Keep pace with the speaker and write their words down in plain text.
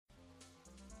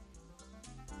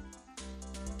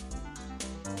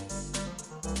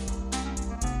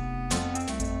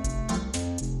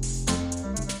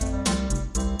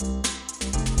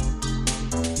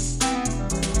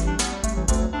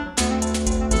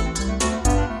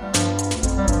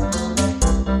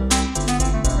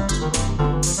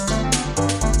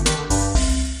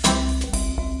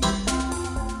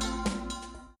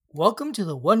Welcome to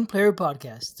the One Player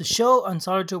Podcast, the show on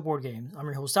solitaire board games. I'm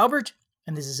your host, Albert,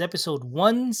 and this is episode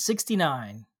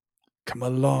 169. Come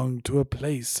along to a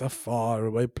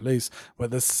faraway place, where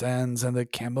the sands and the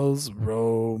camels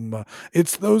roam.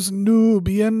 It's those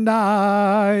Nubian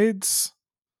nights.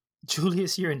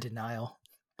 Julius, you're in denial.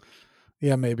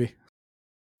 Yeah, maybe.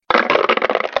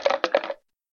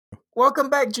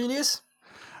 Welcome back, Julius.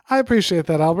 I appreciate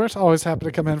that, Albert. Always happy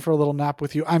to come in for a little nap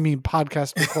with you. I mean,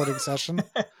 podcast recording session.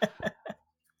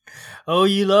 Oh,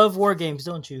 you love war games,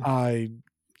 don't you? I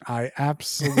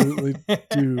absolutely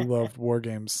do love war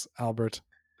games, Albert.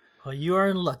 Well, you are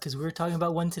in luck because we're talking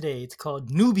about one today. It's called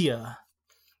Nubia,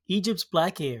 Egypt's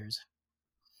Black Heirs.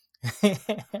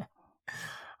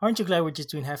 Aren't you glad we're just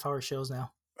doing half-hour shows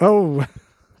now? Oh,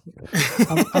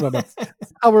 I don't know.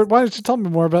 Albert, why don't you tell me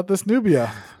more about this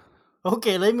Nubia?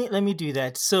 Okay, let me do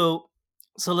that. So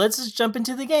let's just jump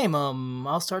into the game.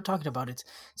 I'll start talking about it.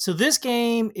 So this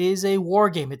game is a war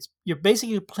game. You're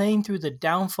basically playing through the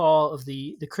downfall of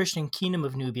the Christian kingdom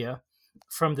of Nubia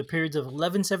from the periods of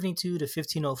 1172 to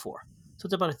 1504. So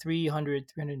it's about a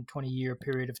 320 year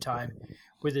period of time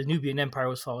where the Nubian Empire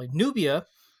was falling. Nubia,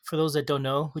 for those that don't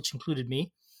know, which included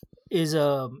me, is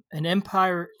an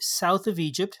empire south of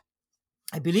Egypt.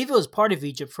 I believe it was part of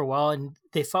Egypt for a while, and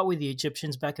they fought with the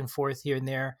Egyptians back and forth here and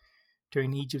there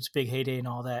during Egypt's big heyday and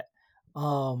all that.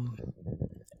 And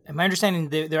my understanding,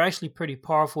 they're actually pretty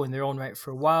powerful in their own right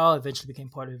for a while. Eventually became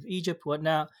part of Egypt,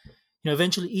 whatnot.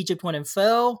 Eventually Egypt went and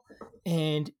fell,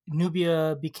 and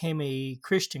Nubia became a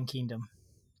Christian kingdom.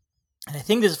 And I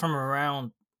think this is from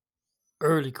around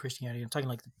early Christianity. I'm talking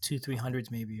like the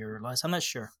 200-300s maybe or less. I'm not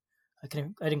sure. I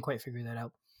didn't quite figure that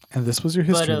out. And this was your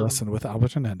history lesson with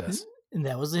Albert Hernandez. And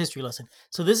that was the history lesson.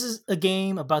 So this is a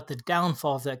game about the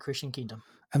downfall of that Christian kingdom.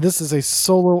 And this is a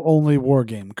solo-only war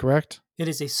game, correct? It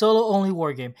is a solo-only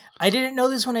war game. I didn't know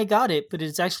this when I got it, but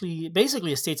it's actually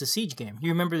basically a States of Siege game. You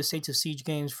remember the States of Siege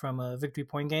games from Victory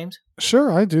Point Games?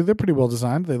 Sure, I do. They're pretty well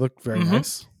designed. They look very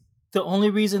nice. The only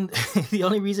reason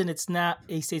it's not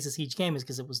a States of Siege game is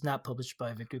because it was not published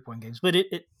by Victory Point Games. But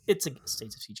it's a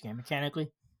States of Siege game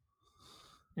mechanically.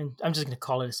 And I'm just going to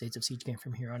call it a States of Siege game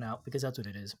from here on out because that's what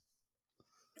it is.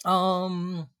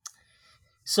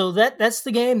 So that's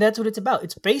the game. That's what it's about.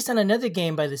 It's based on another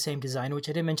game by the same designer, which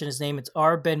I didn't mention his name. It's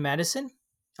R. Ben Madison.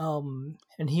 And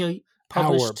he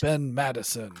published Ben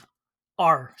Madison.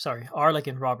 R like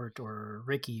in Robert or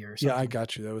Ricky or something. Yeah, I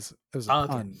got you. That was a pun.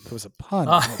 Okay. It was a pun.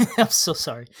 I'm so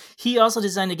sorry. He also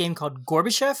designed a game called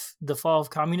Gorbachev: The Fall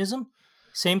of Communism.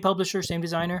 Same publisher, same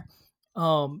designer.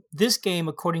 This game,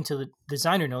 according to the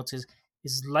designer notes,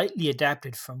 is lightly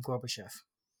adapted from Gorbachev.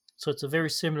 So it's a very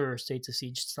similar States of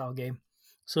Siege style game.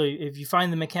 So if you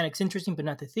find the mechanics interesting but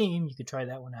not the theme, you could try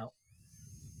that one out.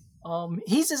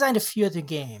 He's designed a few other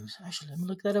games. Actually, let me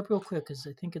look that up real quick because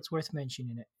I think it's worth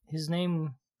mentioning it. His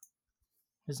name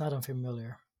is not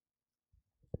unfamiliar.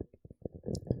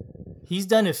 He's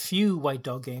done a few White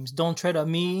Dog games. Don't Tread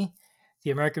on Me, The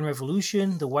American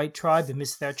Revolution, The White Tribe, and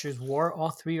Miss Thatcher's War.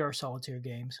 All three are solitaire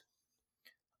games.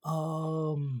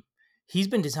 He's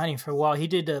been designing for a while. He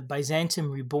did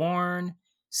Byzantium Reborn,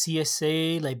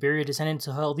 CSA, Liberia Descendant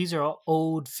to Hell. These are all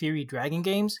old Fury Dragon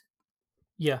games.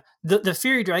 Yeah, the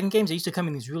Fury Dragon games, they used to come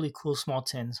in these really cool small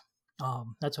tins.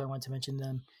 That's why I wanted to mention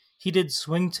them. He did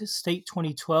Swing to State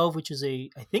 2012, which is I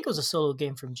think it was a solo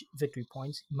game from Victory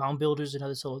Points. Mound Builders,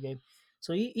 another solo game.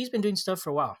 So he's been doing stuff for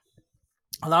a while.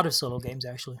 A lot of solo games,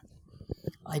 actually.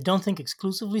 I don't think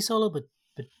exclusively solo, but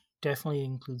definitely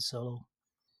includes solo.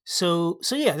 So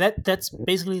yeah, that's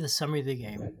basically the summary of the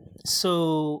game.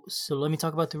 So let me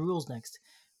talk about the rules next.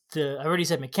 I already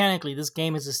said mechanically, this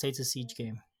game is a States of Siege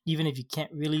game. Even if you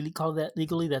can't really call that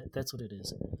legally, that's what it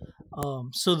is.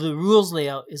 So the rules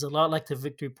layout is a lot like the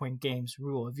Victory Point Games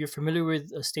rule. If you're familiar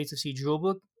with a States of Siege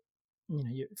rulebook,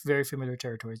 you're very familiar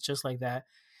territory. It's just like that.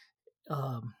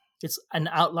 It's an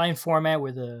outline format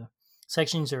where the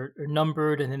sections are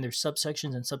numbered, and then there's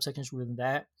subsections and subsections within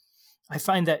that. I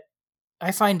find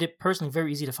it personally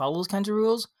very easy to follow those kinds of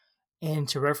rules and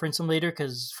to reference them later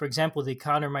because, for example, the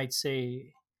counter might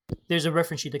say, there's a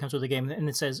reference sheet that comes with the game and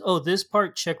it says, oh, this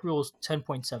part check rules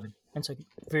 10.7. And so I can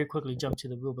very quickly jump to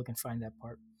the rulebook and find that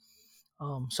part.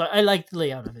 So I like the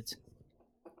layout of it.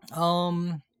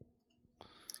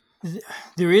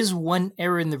 There is one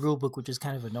error in the rulebook, which is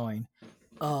kind of annoying.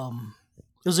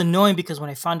 It was annoying because when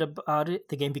I found about it,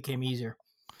 the game became easier.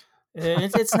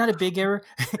 It's not a big error.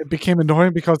 It became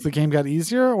annoying because the game got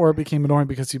easier, or it became annoying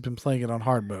because you've been playing it on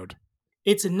hard mode?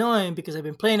 It's annoying because I've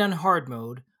been playing on hard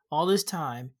mode all this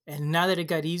time, and now that it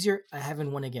got easier, I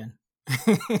haven't won again.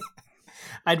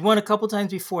 I'd won a couple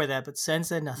times before that, but since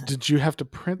then, nothing. Did you have to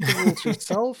print the rules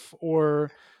yourself,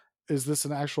 or is this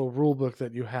an actual rule book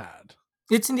that you had?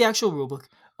 It's in the actual rulebook.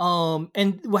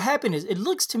 And what happened is, it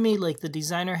looks to me like the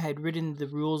designer had written the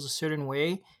rules a certain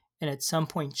way, and at some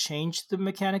point changed the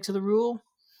mechanics of the rule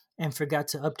and forgot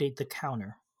to update the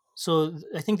counter. So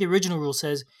I think the original rule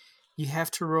says you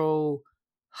have to roll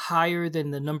higher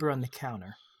than the number on the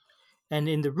counter. And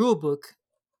in the rule book,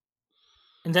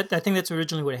 and that I think that's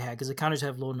originally what it had, because the counters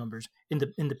have low numbers in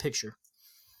the picture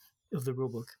of the rule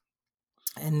book.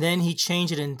 And then he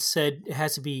changed it and said it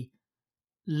has to be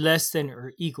less than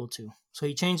or equal to. So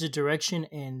he changed the direction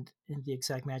and the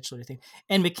exact match sort of thing.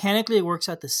 And mechanically, it works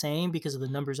out the same because of the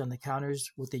numbers on the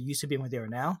counters, what they used to be and what they are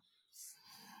now.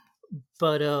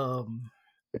 But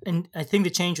and I think the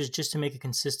change was just to make it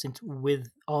consistent with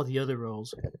all the other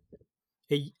rolls.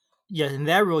 Yeah, in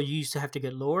that roll, you used to have to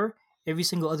get lower. Every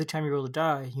single other time you roll a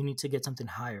die, you need to get something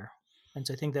higher. And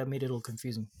so I think that made it a little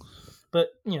confusing. But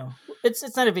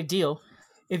it's not a big deal.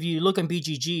 If you look on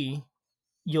BGG,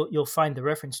 you'll find the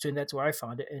reference to it, and that's where I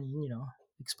found it, and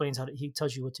explains he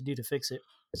tells you what to do to fix it.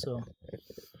 So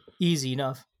easy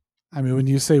enough. I mean, when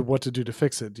you say what to do to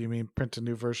fix it, do you mean print a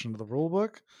new version of the rule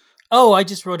book? Oh, I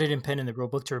just wrote it in pen in the rule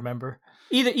book to remember.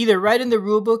 Either write in the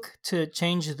rule book to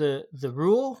change the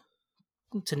rule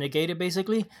to negate it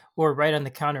basically, or write on the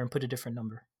counter and put a different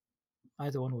number.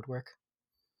 Either one would work.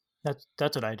 That's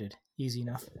what I did. Easy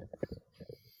enough.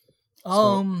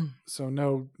 So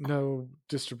no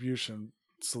distribution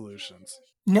solutions.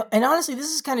 No, and honestly,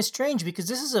 this is kind of strange because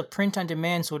this is a print on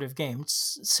demand sort of game.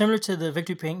 It's similar to the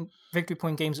Victory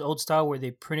Point games old style where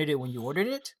they printed it when you ordered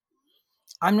it.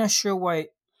 I'm not sure why,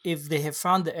 if they have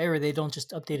found the error, they don't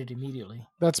just update it immediately.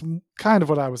 That's kind of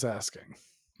what I was asking.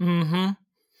 Mm-hmm.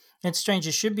 It's strange.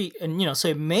 It should be, and so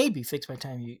it may be fixed by the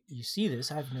time you see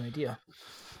this. I have no idea,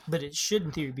 but it should,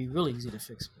 in theory, be really easy to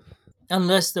fix,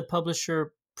 unless the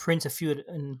publisher prints a few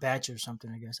in batch or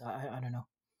something. I guess I don't know.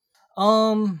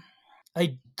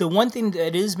 The one thing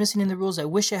that is missing in the rules, I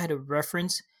wish I had a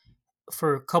reference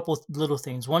for a couple little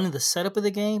things. One, in the setup of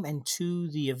the game, and two,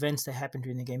 the events that happen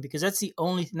during the game, because that's the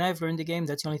only thing I've learned the game.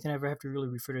 That's the only thing I ever have to really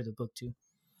refer to the book to.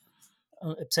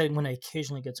 Except when I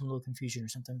occasionally get some little confusion or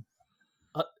something.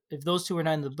 If those two were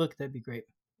not in the book, that'd be great.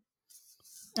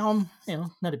 Not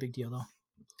a big deal though.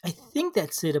 I think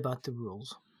that's it about the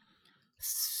rules.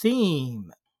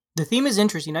 Theme. The theme is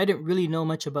interesting. I didn't really know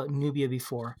much about Nubia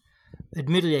before.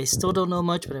 Admittedly, I still don't know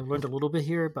much, but I've learned a little bit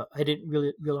here. But I didn't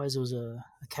really realize it was a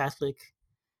Catholic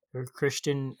or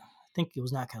Christian. I think it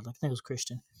was not Catholic. I think it was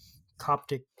Christian.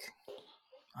 Coptic.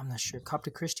 I'm not sure.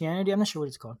 Coptic Christianity. I'm not sure what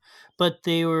it's called. But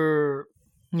they were,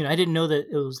 I didn't know that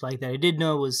it was like that. I did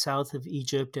know it was south of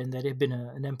Egypt and that it had been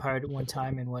an empire at one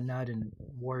time and whatnot, and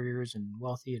warriors and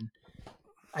wealthy. And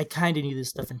I kind of knew this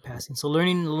stuff in passing. So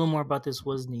learning a little more about this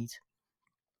was neat.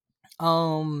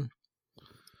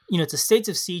 It's a States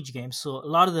of Siege game, so a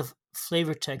lot of the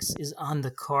flavor text is on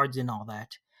the cards and all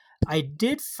that. I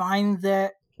did find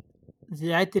that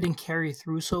didn't carry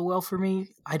through so well for me.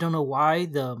 I don't know why.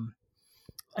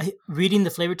 Reading the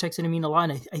flavor text didn't mean a lot.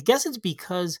 And I guess it's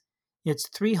because it's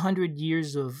 300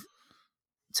 years of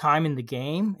time in the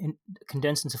game and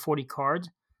condensed into 40 cards.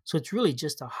 So it's really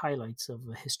just the highlights of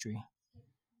the history.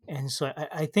 And so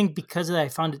I think because of that, I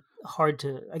found it hard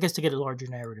to get a larger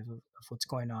narrative of what's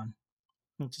going on.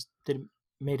 It just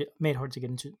made it hard to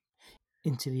get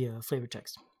into the flavor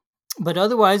text. But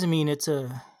otherwise, I mean, it's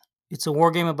a war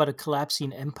game about a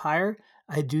collapsing empire.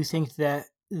 I do think that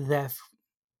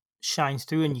shines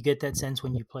through, and you get that sense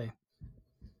when you play.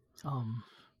 And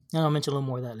I'll mention a little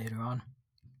more of that later on.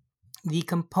 The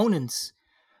components.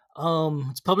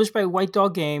 It's published by White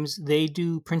Dog Games. They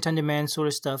do print on demand sort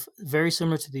of stuff, very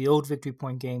similar to the old Victory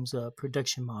Point Games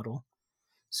production model.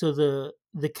 So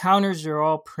the counters are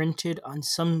all printed on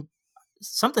something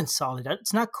solid.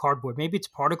 It's not cardboard. Maybe it's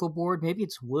particle board. Maybe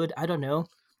it's wood. I don't know.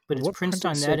 But it's printed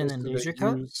on that and then laser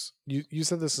cut. You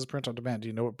said this is print on demand. Do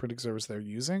you know what printing service they're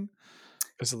using?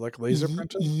 Is it like laser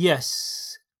printed?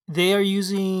 Yes, they are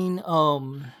using.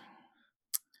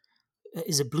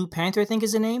 Is it Blue Panther? I think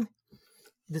is the name.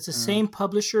 It's the same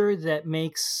publisher that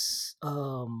makes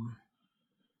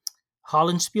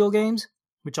Hollandspiel games,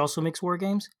 which also makes war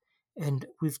games. And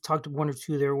we've talked one or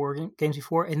two of their war games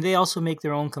before, and they also make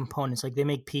their own components. Like they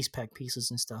make piece pack pieces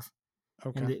and stuff.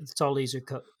 Okay. And it's all laser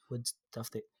cut wood stuff.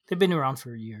 They've been around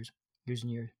for years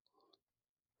and years.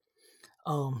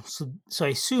 So I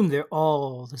assume they're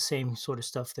all the same sort of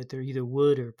stuff, that they're either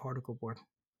wood or particle board.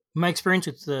 My experience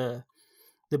with the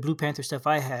Blue Panther stuff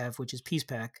I have, which is piece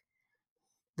pack,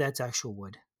 that's actual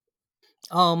wood.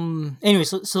 Anyway,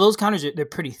 so those counters they're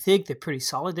pretty thick, they're pretty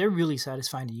solid, they're really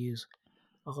satisfying to use.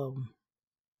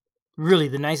 Really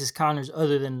the nicest counters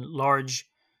other than large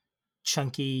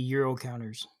chunky Euro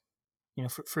counters.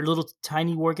 For little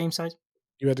tiny war game size.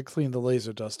 You had to clean the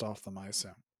laser dust off them, I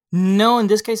assume. No, in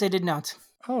this case, I did not,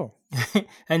 Oh.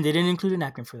 and they didn't include a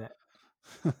napkin for that.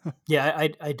 Yeah,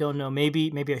 I don't know.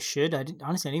 Maybe I should.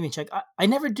 Honestly, I didn't even check. I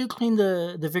never do clean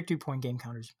the victory point game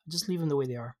counters. I just leave them the way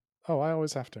they are. Oh, I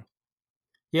always have to.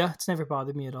 Yeah, it's never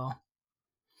bothered me at all.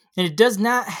 And it does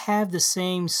not have the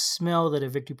same smell that a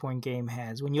victory point game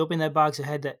has. When you open that box, it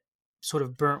had that sort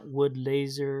of burnt wood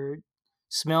laser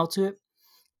smell to it.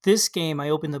 This game, I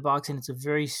opened the box and it's a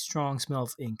very strong smell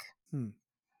of ink. And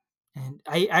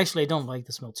I don't like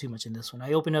the smell too much in this one.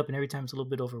 I open up and every time it's a little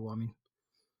bit overwhelming.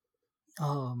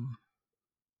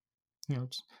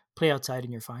 Just play outside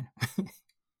and you're fine.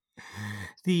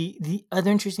 The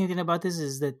other interesting thing about this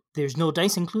is that there's no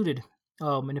dice included.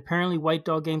 And apparently White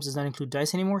Dog Games does not include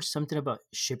dice anymore. Something about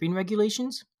shipping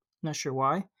regulations. Not sure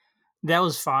why. That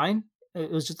was fine.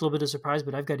 It was just a little bit of a surprise,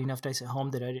 but I've got enough dice at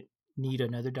home that I didn't need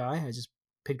another die. I just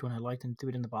picked one I liked and threw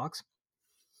it in the box.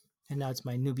 And now it's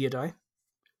my Nubia die.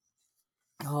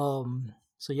 So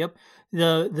yep.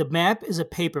 The map is a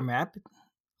paper map.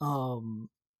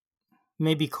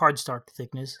 Maybe cardstock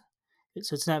thickness.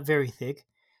 So it's not very thick.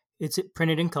 It's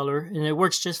printed in color and it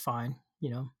works just fine.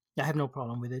 I have no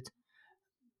problem with it.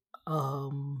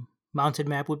 Mounted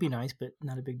map would be nice, but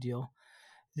not a big deal.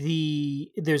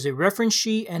 There's a reference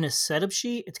sheet and a setup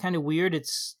sheet. It's kind of weird.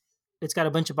 It's got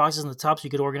a bunch of boxes on the top, so you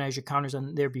could organize your counters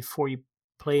on there before you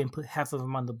play and put half of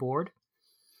them on the board.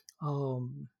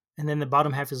 And then the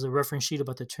bottom half is a reference sheet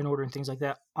about the turn order and things like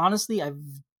that. Honestly, I've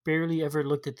barely ever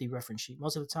looked at the reference sheet.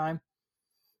 Most of the time,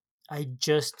 I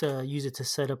just use it to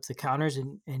set up the counters,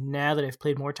 and now that I've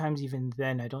played more times, even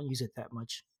then, I don't use it that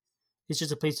much. It's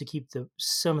just a place to keep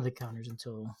some of the counters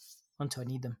until I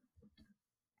need them.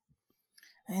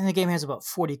 And the game has about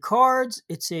 40 cards.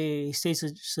 It's a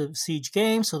States of Siege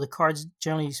game, so the cards,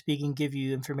 generally speaking, give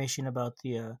you information about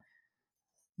the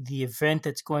event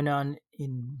that's going on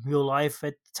in real life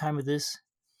at the time of this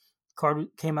card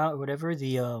came out or whatever.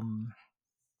 The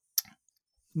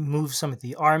move some of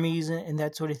the armies and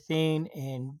that sort of thing,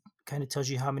 and kind of tells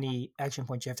you how many action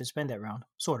points you have to spend that round,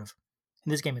 sort of. In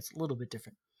this game, it's a little bit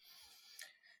different.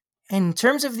 In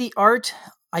terms of the art,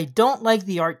 I don't like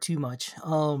the art too much.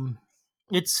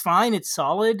 It's fine, it's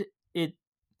solid,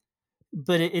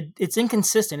 but it's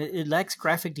inconsistent. It lacks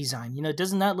graphic design. It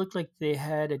does not look like they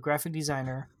had a graphic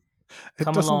designer It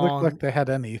doesn't look like they had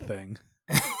anything.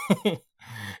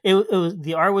 It was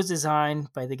the art was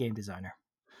designed by the game designer.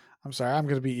 I'm sorry, I'm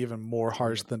going to be even more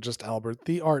harsh than just Albert.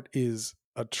 The art is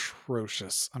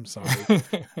atrocious. I'm sorry.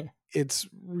 It's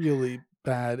really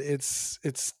bad. It's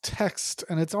text,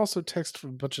 and it's also text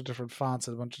from a bunch of different fonts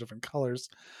and a bunch of different colors.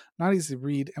 Not easy to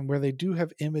read, and where they do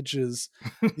have images,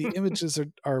 the images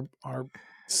are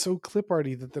so clip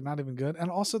arty that they're not even good,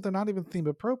 and also they're not even theme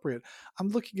appropriate. I'm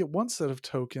looking at one set of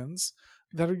tokens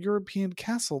that are European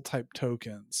castle type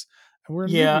tokens, and we're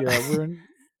in Nubia, we're in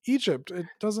Egypt. It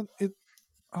doesn't it.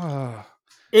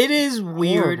 It is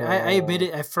weird. I admit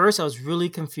it. At first, I was really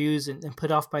confused and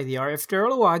put off by the art. After a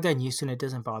little while, I got used to it. It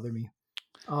doesn't bother me.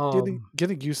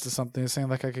 Getting used to something is saying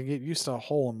like I could get used to a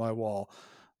hole in my wall.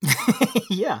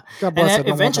 Yeah. God bless. And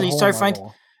eventually,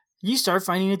 you start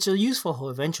finding it's a useful hole.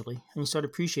 Eventually, and you start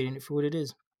appreciating it for what it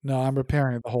is. No, I'm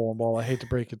repairing the hole in the wall. I hate to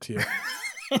break it to you.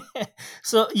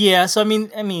 So yeah,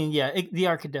 the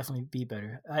art could definitely be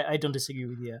better. I don't disagree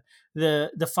with you.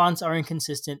 The fonts are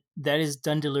inconsistent. That is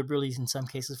done deliberately in some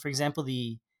cases. For example,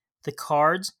 the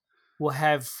cards will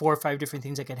have 4 or 5 different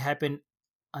things that could happen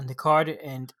on the card,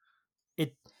 and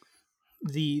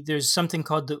there's something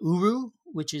called the Uru,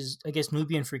 which is I guess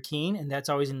Nubian for king, and that's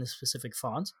always in the specific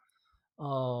font.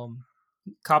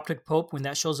 Coptic Pope, when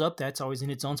that shows up, that's always in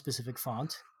its own specific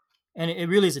font. And it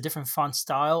really is a different font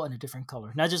style and a different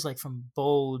color. Not just like from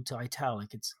bold to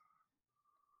italic. It's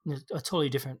a totally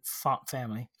different font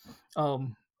family.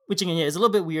 Which again, is a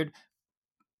little bit weird.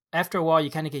 After a while, you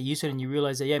kind of get used to it and you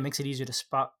realize that, it makes it easier to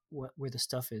spot where the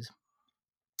stuff is.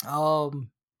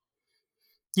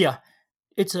 Yeah,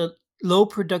 it's a low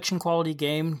production quality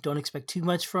game. Don't expect too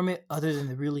much from it other than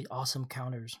the really awesome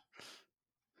counters.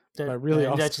 I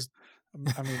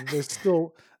mean,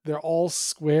 they're all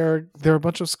square. They're a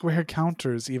bunch of square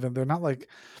counters. Even they're not like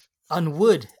on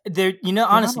wood. They're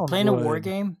honestly playing a war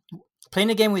game. Playing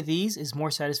a game with these is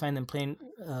more satisfying than playing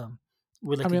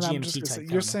with like a GMT type.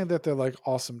 You're saying that they're like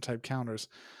awesome type counters.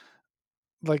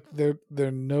 Like they're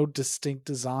no distinct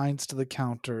designs to the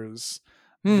counters.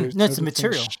 That's the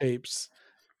material shapes.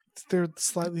 They're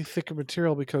slightly thicker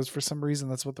material because for some reason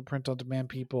that's what the print on demand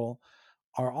people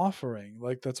are offering.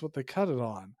 Like that's what they cut it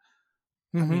on.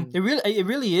 Mm-hmm. I mean, it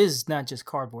really is not just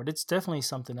cardboard. It's definitely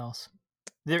something else.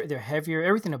 They're heavier.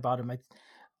 Everything about them.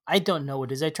 I don't know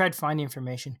what it is. I tried finding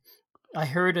information. I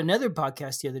heard another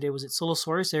podcast the other day. Was it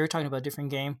Solosaurus? They were talking about a different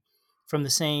game from the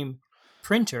same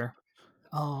printer.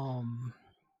 Um,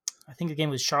 I think the game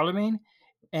was Charlemagne,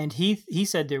 and he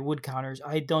said they're wood counters.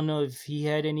 I don't know if he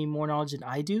had any more knowledge than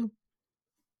I do,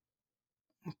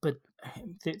 but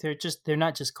they're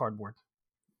not just cardboard.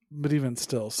 But even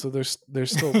still, so they're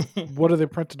still. What are they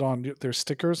printed on? They're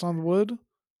stickers on wood.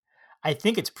 I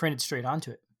think it's printed straight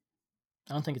onto it.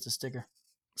 I don't think it's a sticker.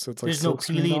 So it's like There's no silk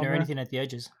screen peeling on or there. anything at the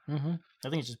edges. I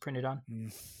think it's just printed on.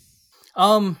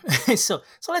 Mm. So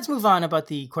let's move on about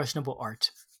the questionable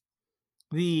art.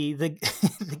 The the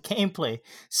gameplay.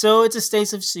 So it's a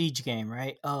States of Siege game,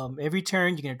 right? Every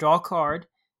turn you're gonna draw a card.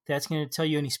 That's gonna tell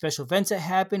you any special events that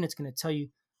happen. It's gonna tell you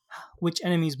which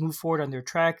enemies move forward on their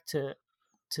track to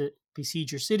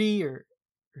besiege your city or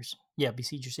yeah,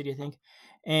 besiege your city, I think.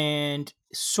 And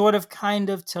sort of kind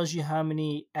of tells you how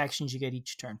many actions you get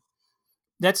each turn.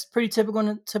 That's pretty typical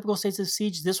in typical States of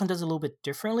Siege. This one does a little bit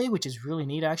differently, which is really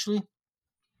neat actually.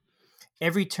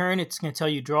 Every turn it's going to tell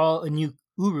you draw a new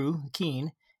Uru,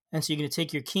 Keen, and so you're going to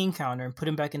take your Keen counter and put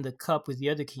him back in the cup with the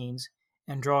other Keens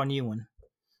and draw a new one.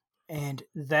 And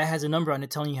that has a number on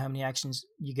it telling you how many actions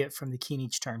you get from the Keen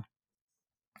each turn.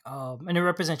 And it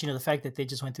represents, the fact that they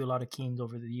just went through a lot of Keens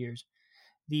over the years.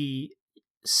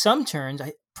 Some turns,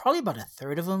 probably about a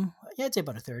third of them, yeah, I'd say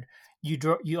about a third,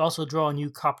 you also draw a new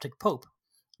Coptic Pope.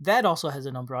 That also has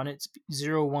a number on it. It's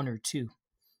 0, 1, or 2.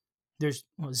 There's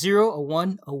 0, a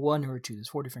 1, or a 2. There's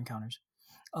 4 different counters.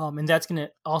 And that's going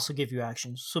to also give you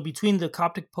actions. So between the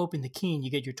Coptic Pope and the Keen,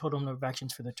 you get your total number of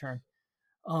actions for the turn.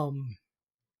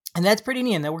 And that's pretty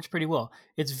neat, and that works pretty well.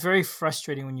 It's very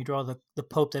frustrating when you draw the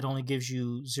Pope that only gives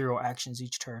you 0 actions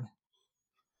each turn.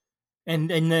 And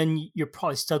then you're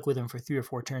probably stuck with him for 3 or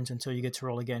 4 turns until you get to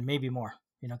roll again, maybe more,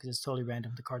 because it's totally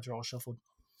random. The cards are all shuffled.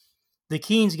 The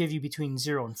Keens give you between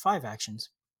 0 and 5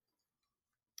 actions.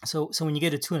 So when you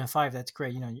get a 2 and a 5, that's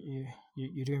great.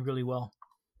 You're doing really well.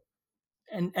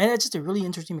 And that's just a really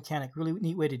interesting mechanic, really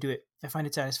neat way to do it. I find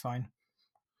it satisfying.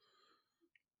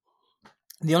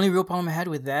 The only real problem I had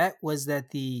with that was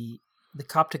that the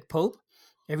Coptic Pope,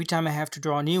 every time I have to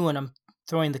draw a new one, I'm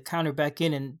throwing the counter back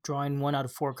in and drawing 1 out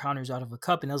of 4 counters out of a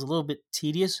cup, and that was a little bit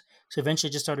tedious. So eventually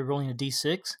I just started rolling a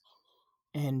d6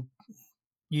 and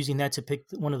using that to pick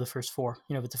one of the first 4.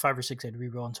 If it's a 5 or 6, I'd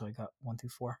re-roll until I got 1 through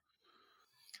 4.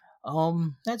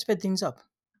 That sped things up.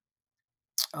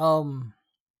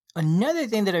 Another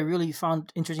thing that I really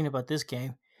found interesting about this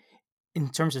game, in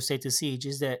terms of States of Siege,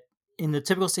 is that in the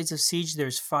typical States of Siege,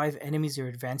 there's 5 enemies that are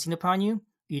advancing upon you,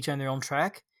 each on their own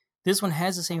track. This one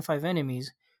has the same 5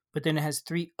 enemies, but then it has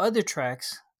 3 other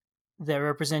tracks that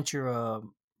represent your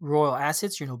royal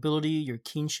assets, your nobility, your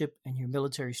kingship, and your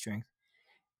military strength.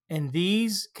 And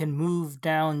these can move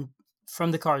down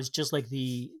from the cards just like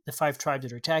the 5 tribes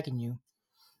that are attacking you.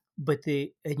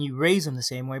 And you raise them the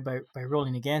same way by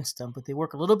rolling against them, but they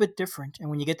work a little bit different. And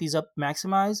when you get these up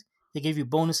maximized, they give you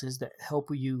bonuses that help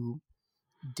you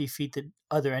defeat the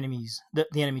other enemies, the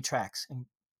enemy tracks.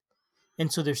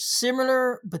 And so they're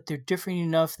similar, but they're different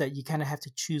enough that you kind of have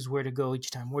to choose where to go each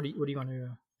time. What do you want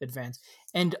to advance?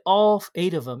 And all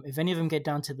 8 of them, if any of them get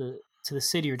down to the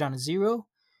city or down to 0,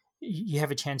 you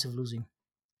have a chance of losing.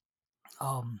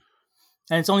 And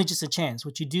it's only just a chance.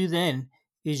 What you do then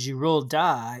is you roll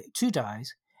 2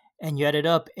 dice, and you add it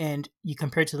up, and you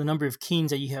compare it to the number of keens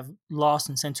that you have lost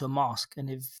and sent to a mosque. And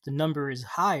if the number is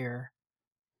higher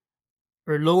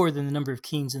or lower than the number of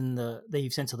keens that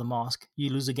you've sent to the mosque, you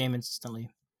lose the game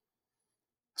instantly.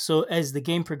 So as the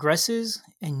game progresses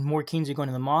and more keens are going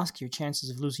to the mosque, your chances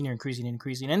of losing are increasing and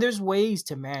increasing. And there's ways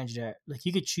to manage that. Like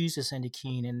you could choose to send a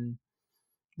keen, and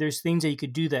there's things that you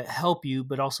could do that help you,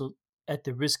 but also at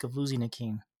the risk of losing a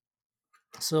keen.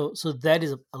 So that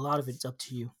is a lot of it's up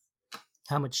to you,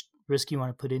 how much risk you want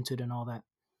to put into it and all that.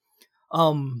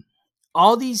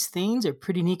 All these things are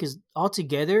pretty neat because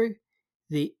altogether,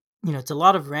 it's a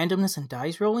lot of randomness and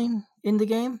dice rolling in the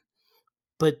game.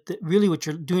 But really what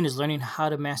you're doing is learning how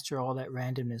to master all that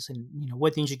randomness and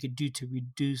what things you could do to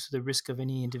reduce the risk of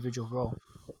any individual roll.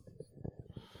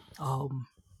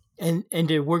 And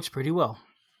it works pretty well.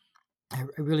 I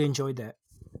really enjoyed that.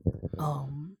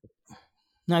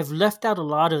 Now I've left out a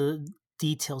lot of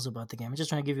details about the game. I'm just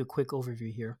trying to give you a quick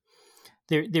overview here.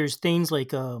 There's things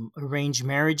like arranged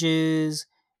marriages.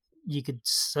 You could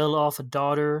sell off a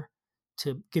daughter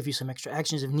to give you some extra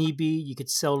actions if need be. You could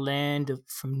sell land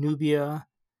from Nubia,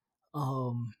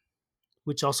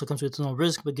 which also comes with no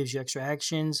risk but gives you extra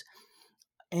actions.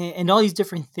 And all these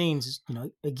different things,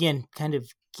 again, kind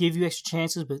of give you extra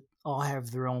chances, but all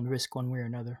have their own risk one way or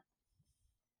another.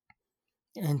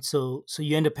 and so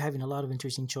you end up having a lot of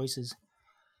interesting choices.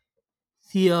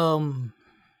 The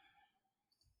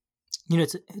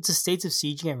it's a States of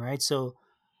Siege game, right? So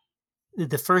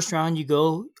the first round you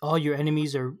go, all your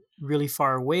enemies are really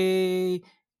far away,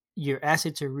 your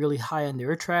assets are really high on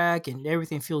their track, and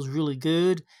everything feels really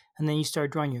good. And then you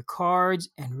start drawing your cards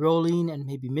and rolling and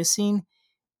maybe missing.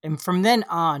 And from then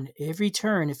on, every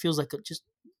turn, it feels like just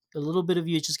a little bit of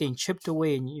you is just getting chipped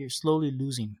away and you're slowly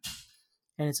losing.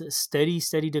 And it's a steady,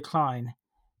 steady decline.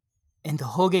 And the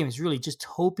whole game is really just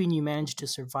hoping you manage to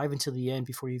survive until the end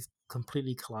before you've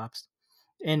completely collapsed.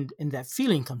 And that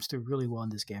feeling comes through really well in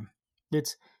this game.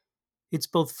 It's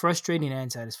both frustrating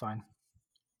and satisfying.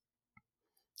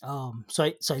 So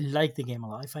I like the game a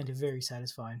lot. I find it very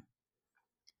satisfying.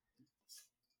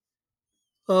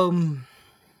 Um,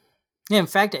 yeah. In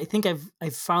fact, I think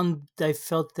I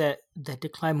felt that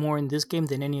decline more in this game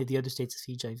than any of the other States of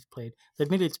Siege I've played. But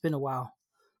admittedly, it's been a while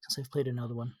since I've played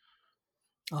another one.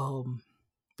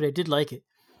 But I did like it.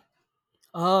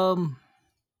 Um,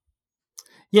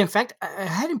 yeah. In fact, I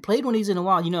hadn't played one of these in a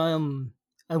while.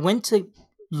 I went to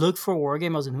look for a war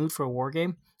game. I was in the mood for a war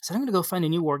game. So I'm gonna go find a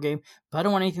new war game, but I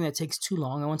don't want anything that takes too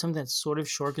long. I want something that's sort of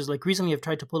short because, like, recently I've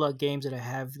tried to pull out games that I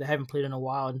haven't played in a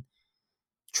while, and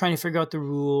trying to figure out the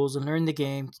rules and learn the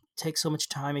game takes so much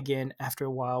time again after a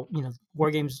while.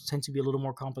 War games tend to be a little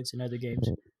more complex than other games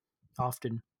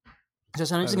often. So I'm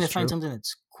just That going is to find true. something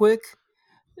that's quick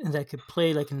and that I could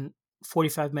play like in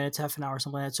 45 minutes, half an hour,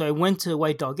 something like that. So I went to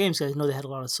White Dog Games because I know they had a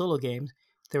lot of solo games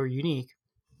that were unique.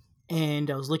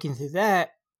 And I was looking through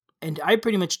that. And I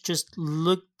pretty much just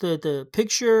looked at the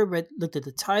picture, looked at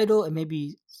the title, and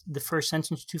maybe the first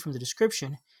sentence or two from the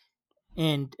description,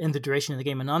 and the duration of the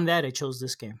game. And on that, I chose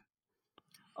this game.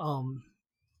 Um,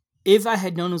 if I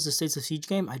had known it was a States of Siege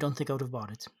game, I don't think I would have bought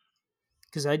it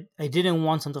because I didn't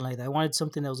want something like that. I wanted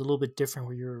something that was a little bit different,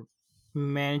 where you're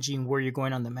managing where you're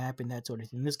going on the map and that sort of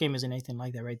thing. This game isn't anything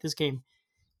like that, right? This game,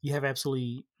 you have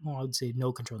absolutely, well, I would say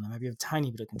no control on the map. You have a tiny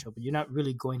bit of control, but you're not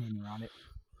really going anywhere on it.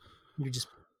 You're just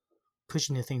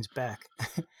pushing the things back.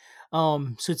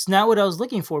 So it's not what I was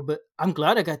looking for, but I'm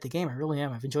glad I got the game. I really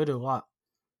am. I've enjoyed it a lot.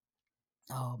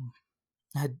 Um,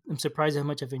 I'm surprised how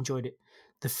much I've enjoyed it.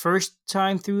 The first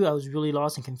time through, I was really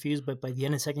lost and confused, but by the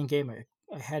end of the second game,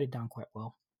 I had it down quite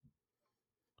well.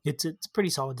 It's pretty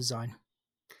solid design.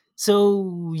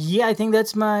 So yeah, I think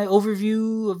that's my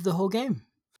overview of the whole game.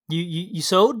 You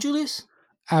sold, Julius?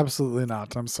 Absolutely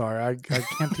not. I'm sorry. I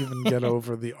can't even get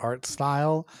over the art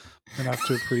style enough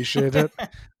to appreciate it.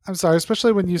 I'm sorry,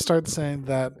 especially when you start saying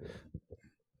that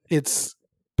it's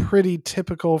pretty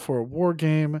typical for a war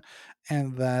game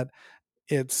and that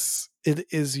it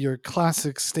is your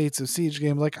classic States of Siege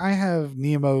game. Like I have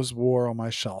Nemo's War on my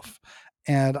shelf,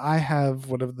 and I have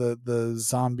one of the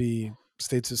zombie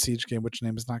States of Siege game, which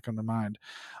name is not going to mind,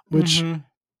 which Mm-hmm.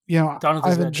 Dawn of the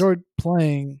I've Zeds. enjoyed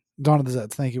playing Dawn of the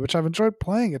Zeds. Thank you, which I've enjoyed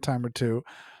playing a time or two,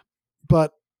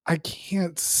 but I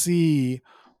can't see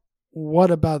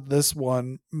what about this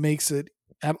one makes it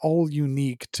at all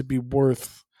unique to be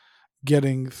worth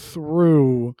getting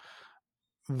through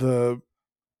the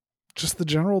just the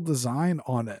general design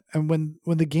on it. And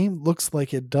when the game looks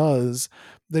like it does,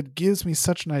 that gives me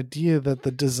such an idea that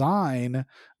the design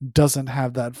doesn't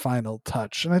have that final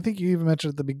touch. And I think you even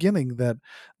mentioned at the beginning that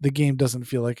the game doesn't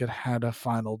feel like it had a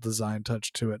final design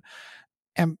touch to it.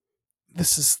 And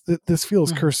this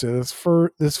feels Mm-hmm. cursive.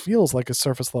 This feels like a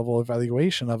surface level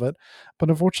evaluation of it, but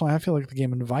unfortunately, I feel like the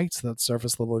game invites that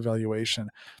surface level evaluation.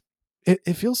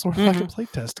 It feels sort of like a Mm-hmm.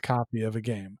 playtest copy of a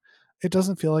game. It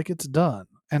doesn't feel like it's done.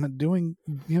 And doing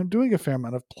a fair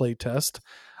amount of playtest,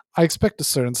 I expect a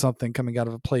certain something coming out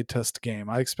of a playtest game.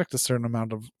 I expect a certain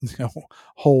amount of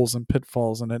holes and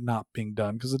pitfalls in it not being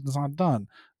done because it's not done.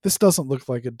 This doesn't look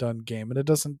like a done game, and it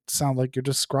doesn't sound like you're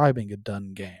describing a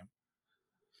done game.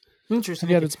 And Interesting.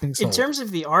 yet Okay. it's being In sold. terms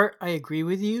of the art, I agree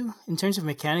with you. In terms of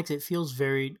mechanics, it feels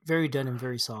very, very done and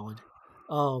very solid.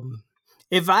 Um,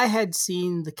 if I had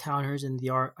seen the counters and the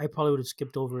art, I probably would have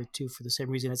skipped over it too for the same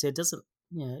reason. I said it doesn't.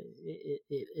 Yeah,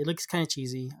 it looks kind of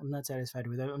cheesy. I'm not satisfied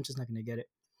with it. I'm just not going to get it.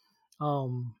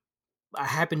 Um, I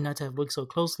happen not to have looked so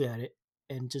closely at it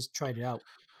and just tried it out.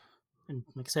 And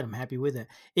like I said, I'm happy with it.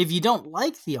 If you don't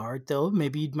like the art, though,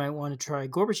 maybe you might want to try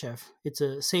Gorbachev. It's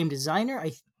a same designer.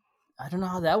 I don't know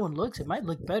how that one looks. It might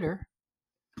look better.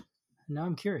 Now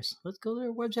I'm curious. Let's go to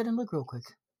their website and look real quick.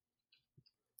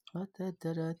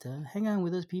 Hang on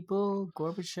with us, people.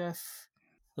 Gorbachev,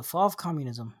 the fall of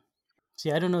communism.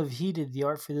 See, I don't know if he did the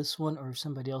art for this one or if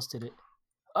somebody else did it.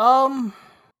 Um,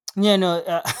 yeah, no,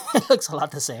 it looks a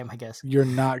lot the same, I guess. You're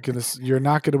not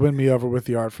gonna win me over with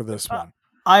the art for this Uh, one.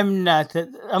 I'm not.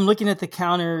 I'm looking at the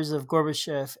counters of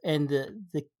Gorbachev, and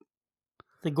the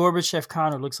Gorbachev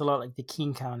counter looks a lot like the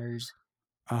King counters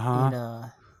Uh-huh.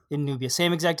 in Nubia.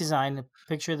 Same exact design. A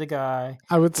picture of the guy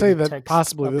I would with say the that text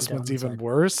possibly up and this down one's the even side.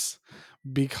 worse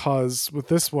because with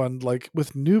this one, like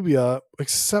with Nubia,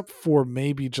 except for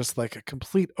maybe just like a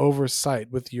complete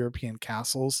oversight with European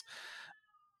castles,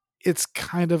 it's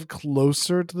kind of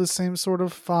closer to the same sort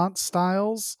of font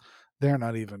styles. They're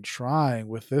not even trying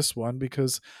with this one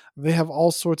because they have all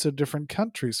sorts of different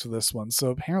countries for this one. So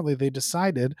apparently they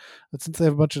decided that since they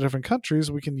have a bunch of different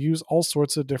countries, we can use all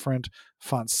sorts of different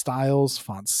font styles,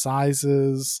 font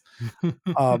sizes,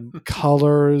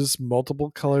 colors, multiple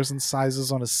colors and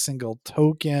sizes on a single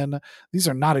token. These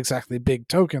are not exactly big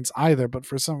tokens either, but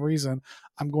for some reason,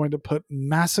 I'm going to put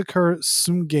Massacre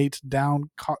Sungate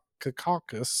down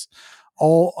Caucasus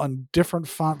all on different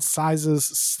font sizes,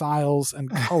 styles,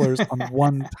 and colors on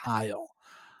one tile.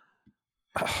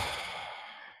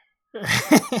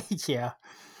 Yeah,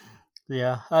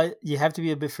 yeah. You have to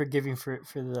be a bit forgiving for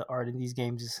the art in these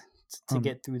games to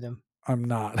get through them. I'm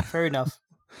not. Fair enough.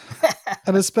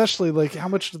 And especially, like, how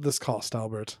much did this cost,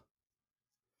 Albert?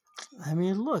 I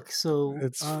mean, look. So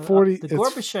It's 40. the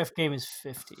Gorbachev game is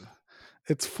 50.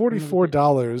 It's Let me look at.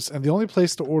 $44, and the only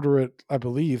place to order it, I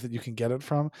believe, that you can get it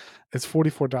from, is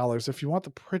 $44. If you want the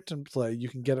print and play, you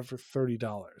can get it for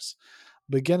 $30.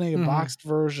 But getting a boxed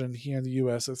version here in the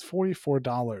US is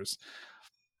 $44.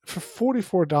 For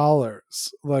 $44,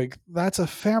 like that's a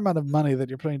fair amount of money that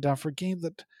you're putting down for a game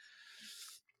that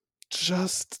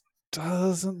just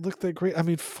doesn't look that great. I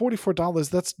mean, $44,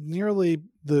 that's nearly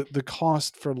the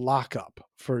cost for Lockup,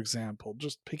 for example.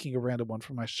 Just picking a random one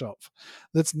from my shelf.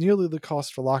 That's nearly the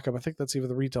cost for Lockup. I think that's even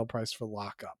the retail price for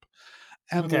Lockup.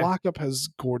 And Okay. Lockup has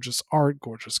gorgeous art,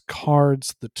 gorgeous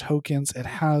cards, the tokens. It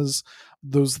has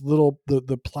those little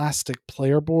the plastic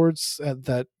player boards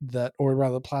that or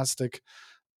rather plastic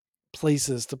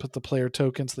places to put the player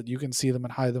tokens so that you can see them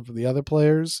and hide them from the other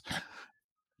players.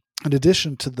 In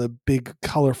addition to the big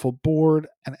colorful board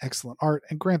and excellent art,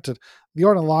 and granted, the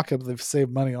art on Lockup, they've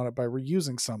saved money on it by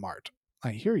reusing some art.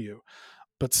 I hear you.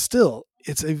 But still,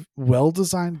 it's a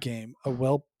well-designed game, a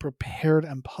well-prepared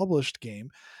and published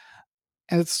game,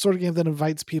 and it's the sort of game that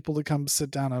invites people to come sit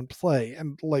down and play.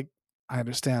 And like, I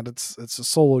understand it's a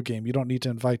solo game. You don't need to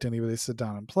invite anybody to sit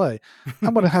down and play.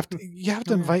 I'm gonna have to. You have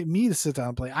to invite me to sit down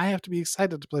and play. I have to be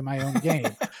excited to play my own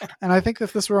game. And I think that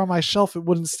if this were on my shelf, it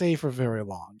wouldn't stay for very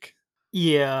long.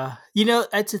 Yeah,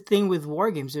 that's the thing with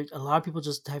war games. A lot of people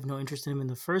just have no interest in them in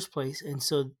the first place, and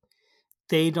so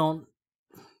they don't.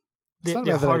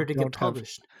 They're harder to get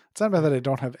published. It's not about that I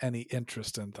don't have any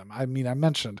interest in them. I mean, I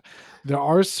mentioned there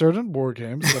are certain war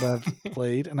games that I've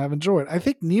played and I've enjoyed. I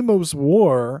think Nemo's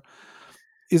War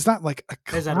is not like a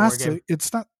classic.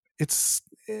 It's not. It's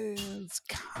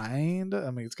kind of.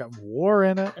 I mean, it's got war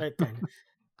in it.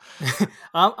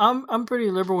 I'm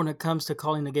pretty liberal when it comes to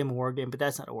calling the game a war game, but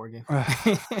that's not a war game.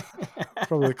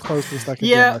 Probably the closest I can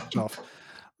get myself.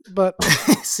 But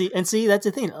see, that's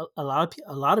the thing. A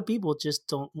lot of people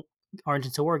just aren't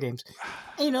into war games.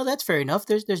 And, that's fair enough.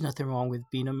 There's nothing wrong with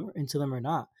being into them or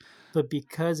not. But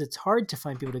because it's hard to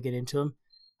find people to get into them,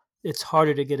 it's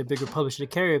harder to get a bigger publisher to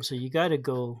carry them. So you got to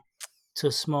go to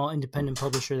a small independent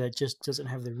publisher that just doesn't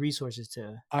have the resources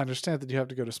to. I understand that you have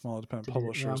to go to small independent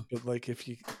publishers, but like if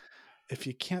you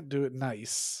can't do it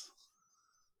nice,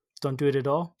 don't do it at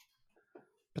all.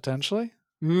 Potentially.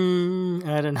 I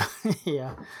don't know.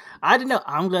 Yeah, I don't know.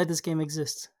 I'm glad this game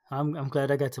exists. I'm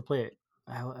glad I got to play it.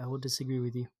 I will disagree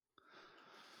with you.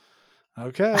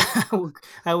 Okay.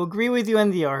 I will agree with you on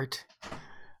the art.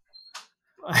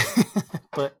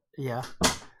 But yeah.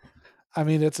 I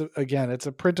mean, it's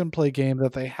a print and play game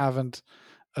that they haven't,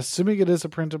 assuming it is a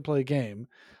print and play game,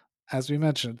 as we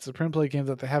mentioned, it's a print and play game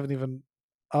that they haven't even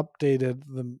updated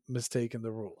the mistake in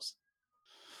the rules.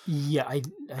 Yeah, I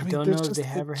don't know if they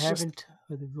have or haven't.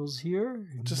 Are the rules here?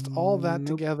 Just all that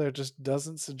together just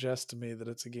doesn't suggest to me that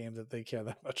it's a game that they care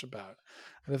that much about.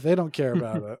 And if they don't care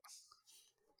about it.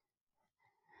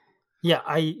 Yeah,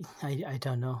 I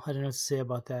don't know. I don't know what to say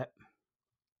about that.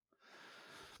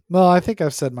 Well, I think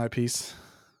I've said my piece.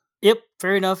 Yep,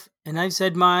 fair enough. And I've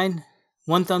said mine.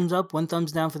 1 thumbs up, 1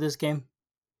 thumbs down for this game.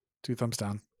 2 thumbs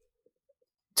down.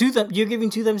 You're giving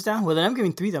 2 thumbs down? Well, then I'm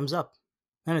giving 3 thumbs up.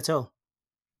 I'm gonna tell.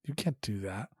 You can't do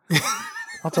that.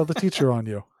 I'll tell the teacher on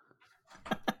you.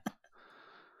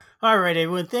 All right,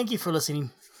 everyone. Thank you for listening.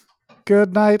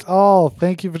 Good night, all.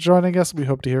 Thank you for joining us. We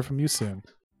hope to hear from you soon.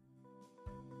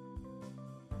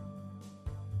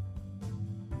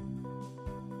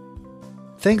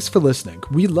 Thanks for listening.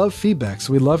 We love feedback,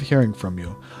 so we love hearing from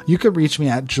you. You can reach me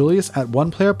at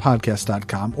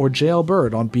julius@oneplayerpodcast.com or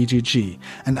JLBird on BGG,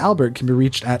 and Albert can be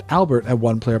reached at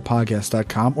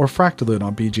albert@oneplayerpodcast.com or Fractalune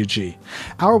on BGG.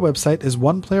 Our website is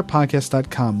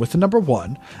oneplayerpodcast.com with the number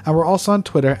 1, and we're also on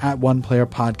Twitter at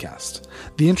oneplayerpodcast.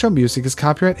 The intro music is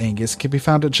copyright Angus, can be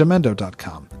found at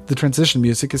jamendo.com. The transition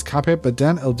music is copyright by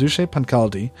Dan Elduce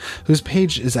Pancaldi, whose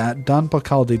page is at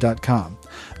donpancaldi.com.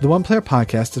 The One Player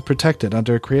Podcast is protected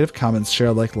under a Creative Commons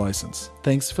share-alike license.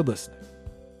 Thanks for listening.